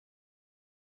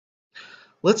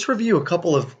Let's review a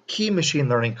couple of key machine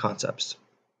learning concepts.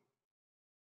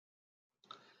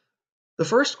 The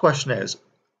first question is,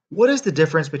 what is the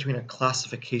difference between a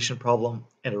classification problem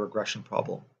and a regression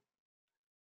problem?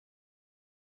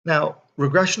 Now,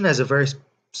 regression has a very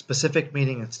specific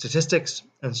meaning in statistics,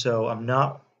 and so I'm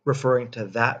not referring to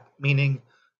that meaning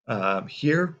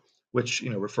here, which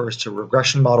refers to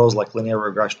regression models like linear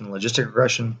regression and logistic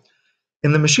regression.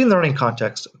 In the machine learning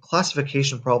context, a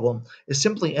classification problem is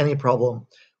simply any problem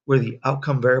where the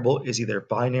outcome variable is either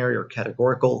binary or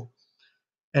categorical,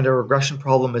 and a regression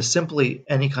problem is simply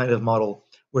any kind of model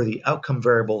where the outcome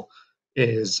variable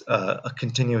is a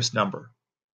continuous number.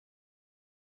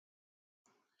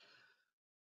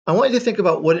 I want you to think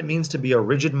about what it means to be a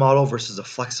rigid model versus a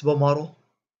flexible model.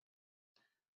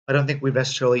 I don't think we've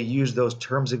necessarily used those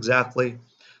terms exactly,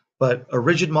 but a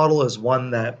rigid model is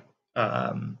one that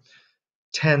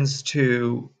tends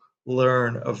to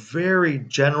learn a very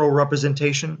general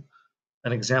representation.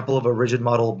 An example of a rigid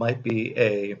model might be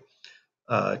a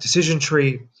decision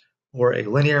tree or a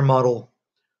linear model,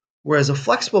 whereas a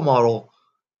flexible model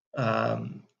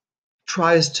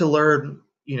tries to learn,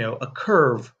 a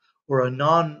curve or a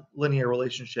non-linear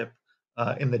relationship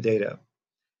in the data.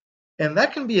 And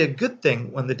that can be a good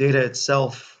thing when the data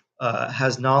itself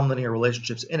has non-linear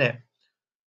relationships in it.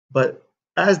 But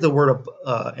as the word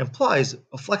implies,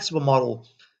 a flexible model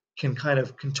can kind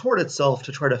of contort itself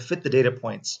to try to fit the data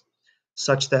points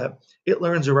such that it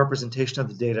learns a representation of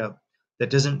the data that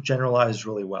doesn't generalize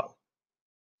really well.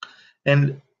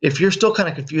 And if you're still kind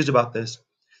of confused about this,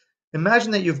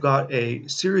 imagine that you've got a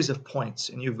series of points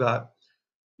and you've got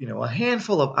a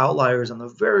handful of outliers on the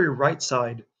very right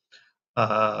side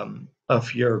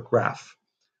of your graph.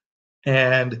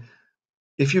 And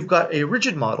if you've got a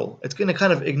rigid model, it's going to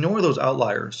kind of ignore those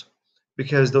outliers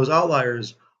because those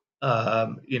outliers,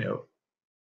 aren't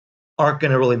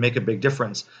going to really make a big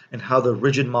difference in how the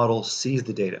rigid model sees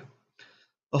the data.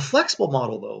 A flexible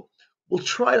model, though, will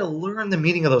try to learn the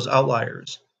meaning of those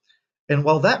outliers. And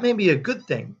while that may be a good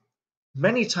thing,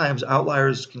 many times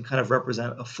outliers can kind of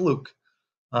represent a fluke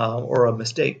or a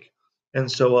mistake.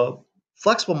 And so a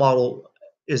flexible model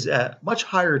is at much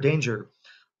higher danger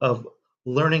of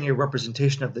learning a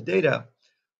representation of the data,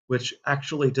 which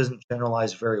actually doesn't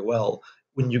generalize very well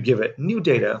when you give it new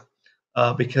data,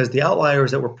 because the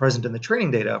outliers that were present in the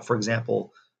training data, for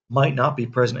example, might not be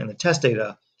present in the test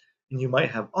data, and you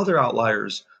might have other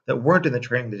outliers that weren't in the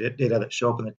training data that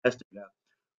show up in the test data,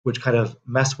 which kind of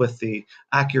mess with the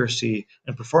accuracy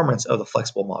and performance of the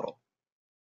flexible model.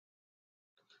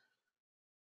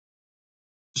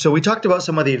 So we talked about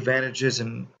some of the advantages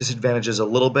and disadvantages a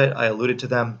little bit. I alluded to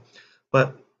them,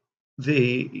 but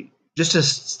just to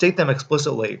state them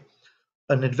explicitly,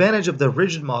 an advantage of the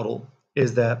rigid model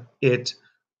is that it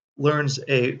learns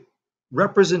a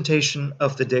representation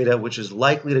of the data which is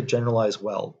likely to generalize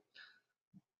well,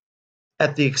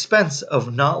 at the expense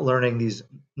of not learning these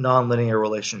nonlinear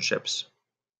relationships.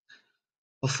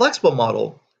 A flexible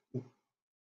model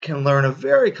can learn a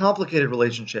very complicated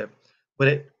relationship, but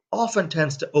it often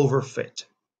tends to overfit.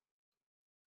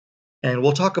 And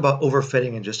we'll talk about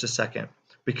overfitting in just a second,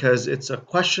 because it's a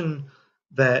question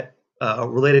that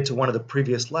related to one of the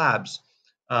previous labs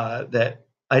that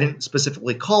I didn't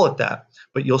specifically call it that,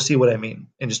 but you'll see what I mean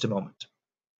in just a moment.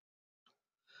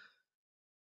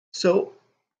 So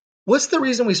what's the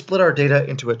reason we split our data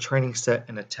into a training set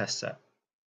and a test set?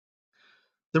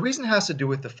 The reason has to do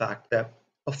with the fact that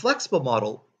a flexible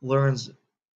model learns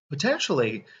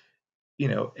potentially,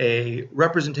 a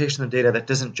representation of data that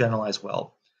doesn't generalize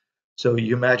well. So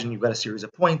you imagine you've got a series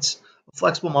of points. A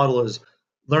flexible model is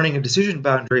learning a decision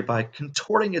boundary by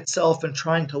contorting itself and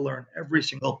trying to learn every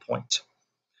single point.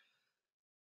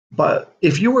 But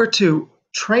if you were to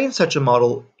train such a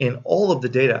model in all of the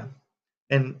data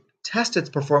and test its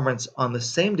performance on the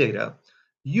same data,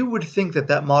 you would think that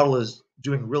that model is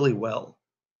doing really well.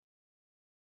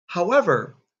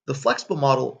 However, the flexible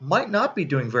model might not be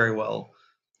doing very well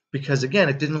because, again,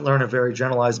 it didn't learn a very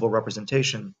generalizable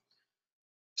representation.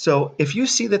 So if you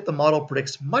see that the model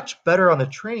predicts much better on the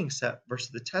training set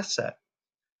versus the test set,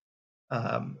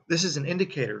 this is an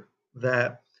indicator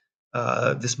that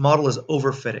this model is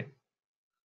overfitting.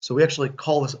 So we actually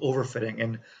call this overfitting.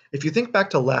 And if you think back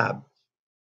to lab,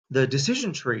 the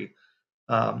decision tree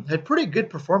had pretty good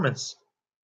performance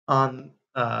on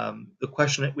the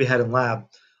question that we had in lab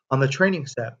on the training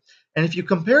set. And if you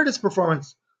compared its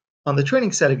performance on the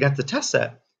training set against the test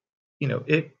set,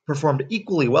 it performed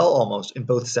equally well almost in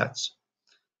both sets.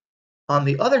 On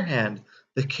the other hand,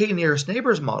 the k-nearest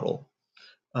neighbors model,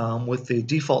 with the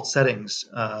default settings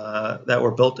that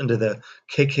were built into the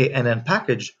KKNN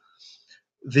package,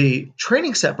 the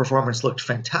training set performance looked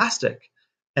fantastic,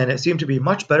 and it seemed to be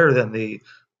much better than the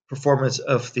performance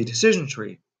of the decision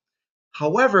tree.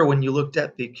 However, when you looked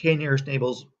at the k-nearest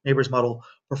neighbors model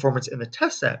performance in the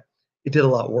test set, it did a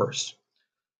lot worse.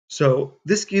 So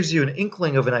this gives you an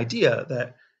inkling of an idea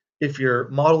that if your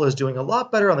model is doing a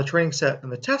lot better on the training set than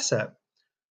the test set,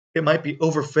 it might be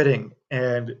overfitting,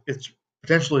 and it's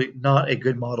potentially not a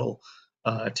good model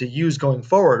to use going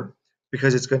forward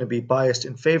because it's going to be biased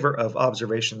in favor of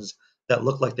observations that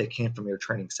look like they came from your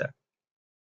training set.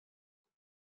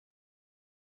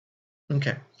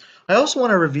 Okay. I also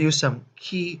want to review some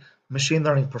key machine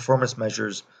learning performance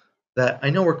measures that I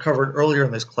know were covered earlier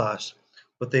in this class,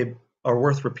 but they are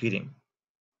worth repeating.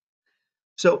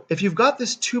 So if you've got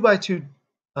this 2x2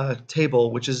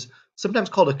 table, which is sometimes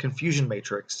called a confusion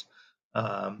matrix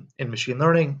in machine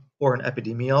learning, or in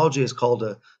epidemiology is called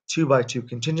a 2x2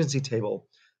 contingency table,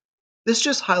 this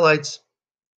just highlights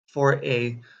for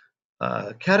a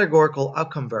categorical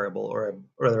outcome variable, or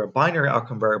rather a binary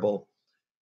outcome variable,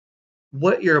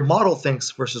 what your model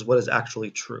thinks versus what is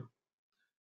actually true.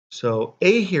 So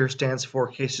A here stands for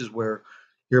cases where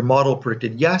your model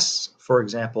predicted yes, for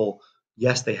example,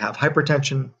 yes, they have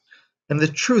hypertension, and the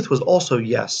truth was also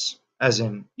yes, as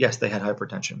in yes, they had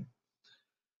hypertension.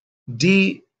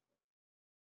 D,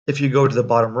 if you go to the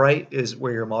bottom right, is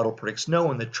where your model predicts no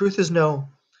and the truth is no.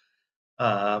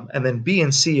 And then B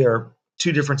and C are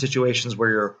two different situations where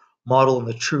your model and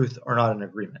the truth are not in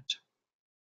agreement.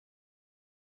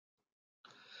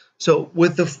 So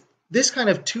with this kind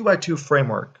of 2x2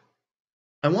 framework,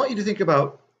 I want you to think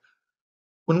about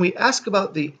when we ask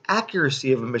about the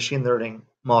accuracy of a machine learning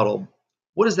model,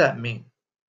 what does that mean?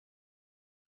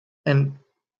 And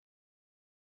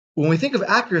when we think of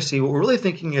accuracy, what we're really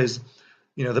thinking is,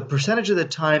 the percentage of the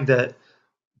time that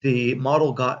the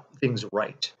model got things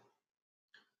right.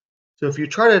 So if you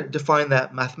try to define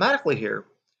that mathematically here,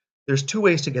 there's two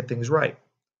ways to get things right.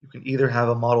 You can either have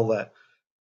a model that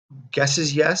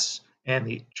guesses yes and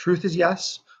the truth is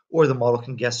yes, or the model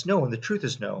can guess no and the truth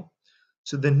is no.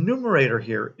 So the numerator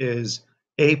here is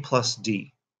A plus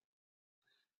D.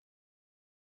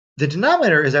 The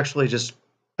denominator is actually just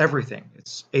everything.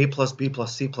 It's A plus B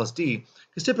plus C plus D,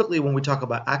 because typically when we talk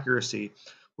about accuracy,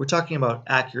 we're talking about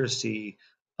accuracy,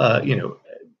 of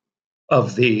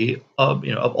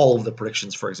all of the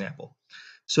predictions, for example.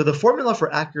 So the formula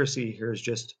for accuracy here is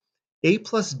just A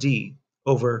plus D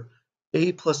over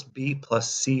A plus B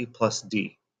plus C plus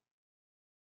D.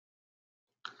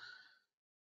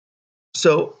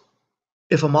 So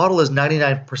if a model is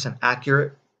 99%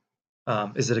 accurate,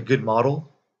 is it a good model?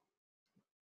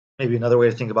 Maybe another way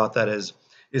to think about that is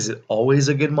it always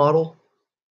a good model?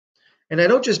 And I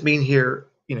don't just mean here,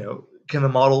 can the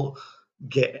model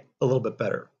get a little bit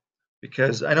better?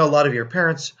 Because I know a lot of your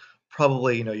parents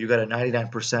probably, you got a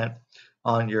 99%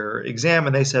 on your exam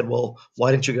and they said, well,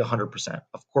 why didn't you get 100%?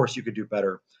 Of course you could do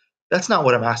better. That's not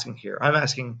what I'm asking here. I'm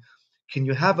asking, can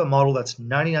you have a model that's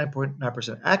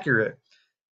 99.9% accurate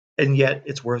and yet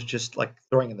it's worth just like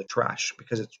throwing in the trash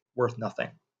because it's worth nothing?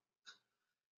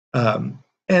 And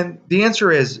the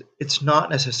answer is it's not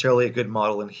necessarily a good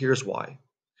model, and here's why.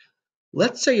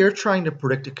 Let's say you're trying to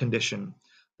predict a condition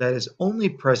that is only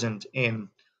present in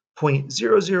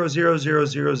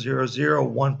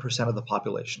 0.0000001% of the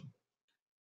population.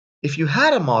 If you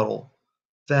had a model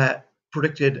that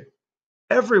predicted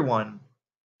everyone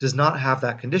does not have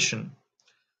that condition,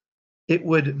 it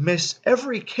would miss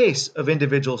every case of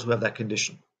individuals who have that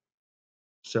condition.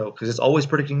 So, because it's always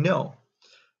predicting no.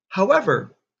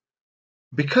 However,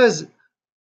 because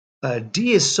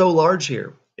D is so large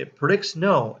here, it predicts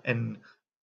no, and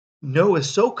no is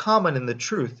so common in the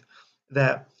truth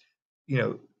that,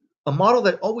 a model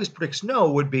that always predicts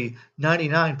no would be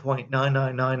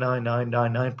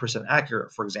 99.9999999%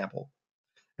 accurate, for example.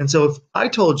 And so if I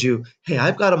told you, hey,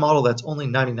 I've got a model that's only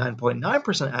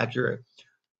 99.9% accurate,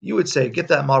 you would say, get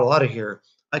that model out of here.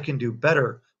 I can do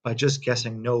better by just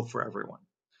guessing no for everyone.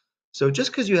 So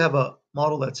just because you have a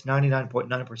model that's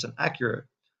 99.9% accurate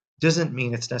doesn't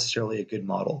mean it's necessarily a good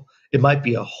model. It might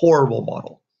be a horrible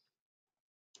model.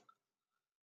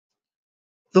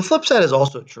 The flip side is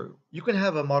also true. You can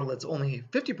have a model that's only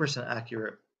 50%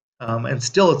 accurate, and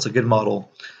still it's a good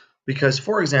model. Because,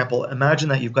 for example, imagine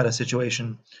that you've got a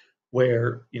situation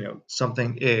where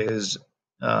something is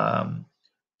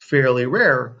fairly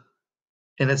rare,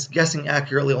 and it's guessing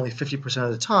accurately only 50%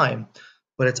 of the time,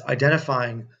 but it's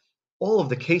identifying all of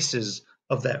the cases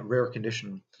of that rare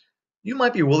condition. You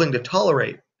might be willing to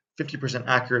tolerate 50%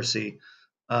 accuracy.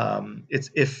 It's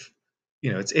if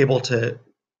it's able to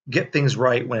get things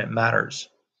right when it matters,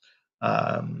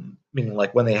 meaning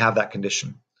like when they have that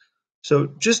condition. So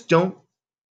just don't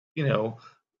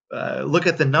look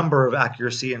at the number of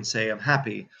accuracy and say, I'm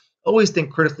happy. Always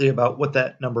think critically about what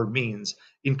that number means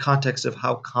in context of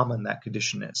how common that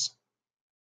condition is.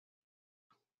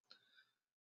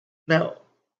 Now,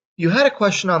 you had a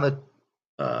question on the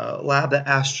lab that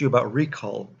asked you about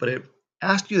recall, but it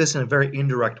asked you this in a very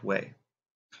indirect way.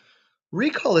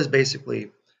 Recall is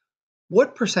basically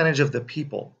what percentage of the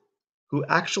people who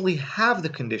actually have the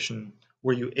condition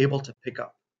were you able to pick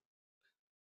up?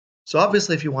 So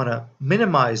obviously, if you want to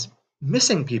minimize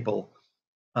missing people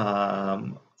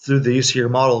through the use of your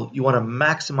model, you want to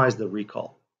maximize the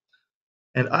recall.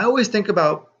 And I always think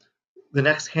about the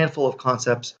next handful of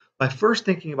concepts by first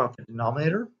thinking about the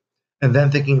denominator and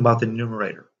then thinking about the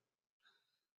numerator.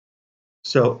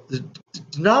 So the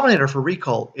denominator for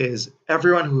recall is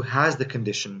everyone who has the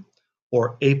condition,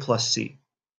 or A plus C.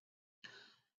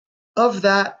 Of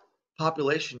that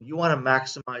population, you want to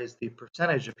maximize the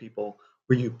percentage of people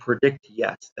where you predict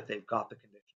yes, that they've got the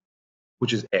condition,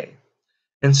 which is A.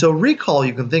 And so recall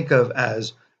you can think of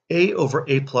as A over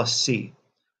A plus C,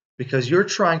 because you're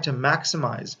trying to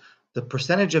maximize the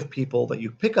percentage of people that you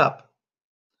pick up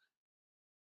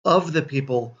of the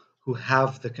people who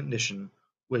have the condition,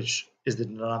 which is the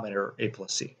denominator A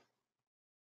plus C.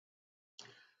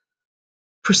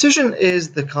 Precision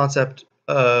is the concept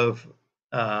of,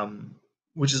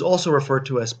 which is also referred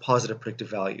to as positive predictive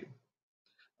value.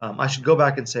 I should go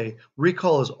back and say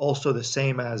recall is also the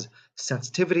same as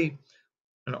sensitivity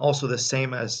and also the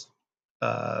same as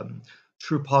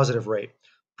true positive rate.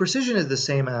 Precision is the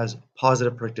same as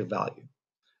positive predictive value.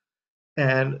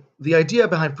 And the idea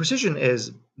behind precision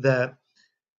is that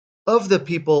of the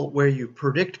people where you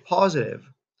predict positive,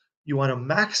 you want to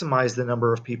maximize the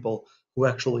number of people who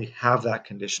actually have that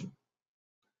condition.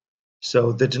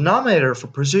 So the denominator for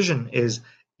precision is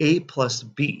A plus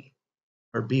B,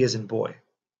 or B as in boy.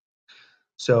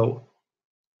 So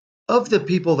of the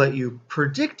people that you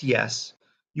predict yes,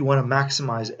 you want to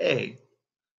maximize A.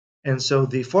 And so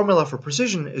the formula for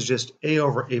precision is just A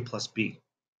over A plus B.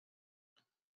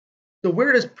 So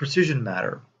where does precision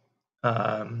matter?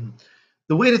 The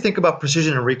way to think about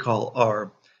precision and recall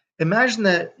are, imagine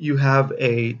that you have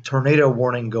a tornado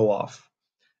warning go off,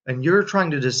 and you're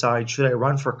trying to decide, should I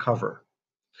run for cover?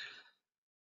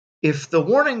 If the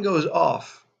warning goes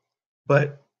off,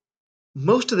 but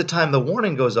most of the time the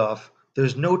warning goes off,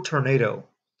 there's no tornado,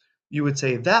 you would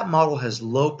say that model has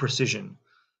low precision.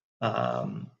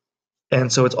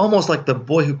 And so it's almost like the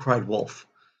boy who cried wolf.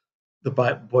 The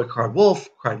boy cried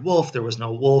wolf, there was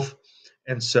no wolf.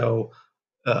 And so,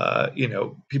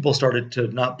 people started to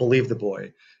not believe the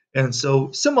boy. And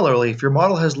so similarly, if your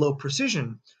model has low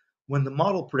precision, when the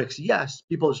model predicts yes,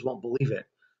 people just won't believe it.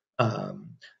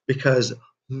 Because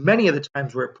many of the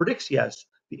times where it predicts yes,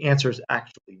 the answer is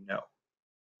actually no.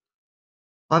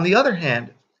 On the other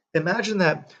hand, imagine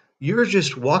that you're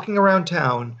just walking around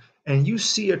town and you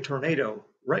see a tornado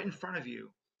right in front of you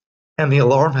and the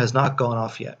alarm has not gone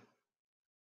off yet.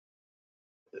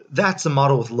 That's a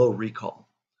model with low recall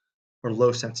or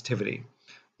low sensitivity,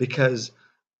 because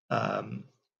the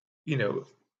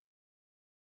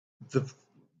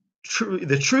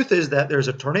truth is that there's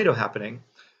a tornado happening,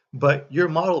 but your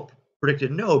model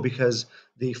predicted no because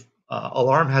the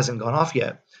alarm hasn't gone off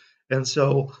yet. And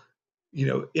so,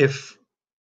 if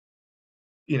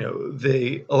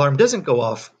the alarm doesn't go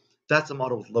off, that's a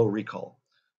model with low recall.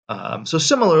 So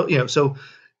similar, so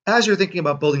as you're thinking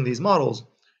about building these models,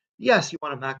 yes, you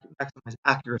want to maximize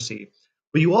accuracy,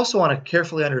 but you also want to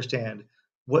carefully understand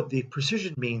what the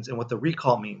precision means and what the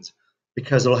recall means,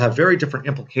 because it'll have very different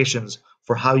implications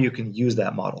for how you can use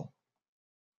that model.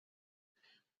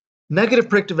 Negative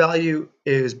predictive value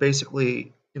is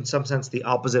basically, in some sense, the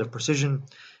opposite of precision.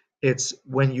 It's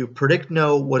when you predict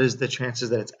no, what is the chances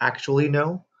that it's actually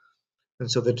no?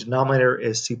 And so the denominator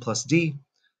is C plus D,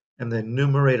 and the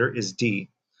numerator is D.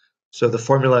 So the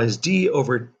formula is D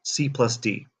over C plus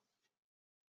D.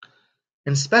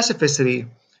 And specificity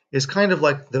is kind of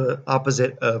like the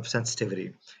opposite of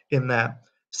sensitivity, in that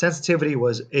sensitivity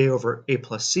was A over A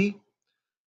plus C.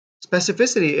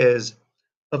 Specificity is,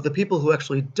 of the people who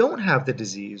actually don't have the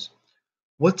disease,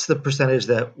 what's the percentage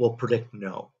that will predict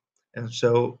no? And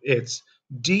so it's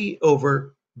D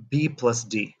over B plus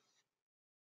D.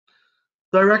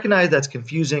 So I recognize that's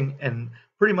confusing, and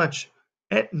pretty much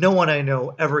no one I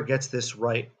know ever gets this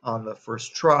right on the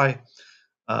first try.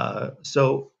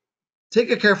 So take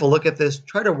a careful look at this,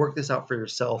 try to work this out for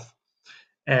yourself.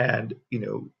 And,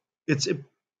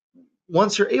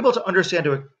 once you're able to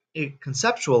understand it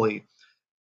conceptually,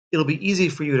 it'll be easy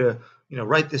for you to,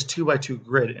 write this 2x2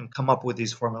 grid and come up with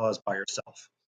these formulas by yourself.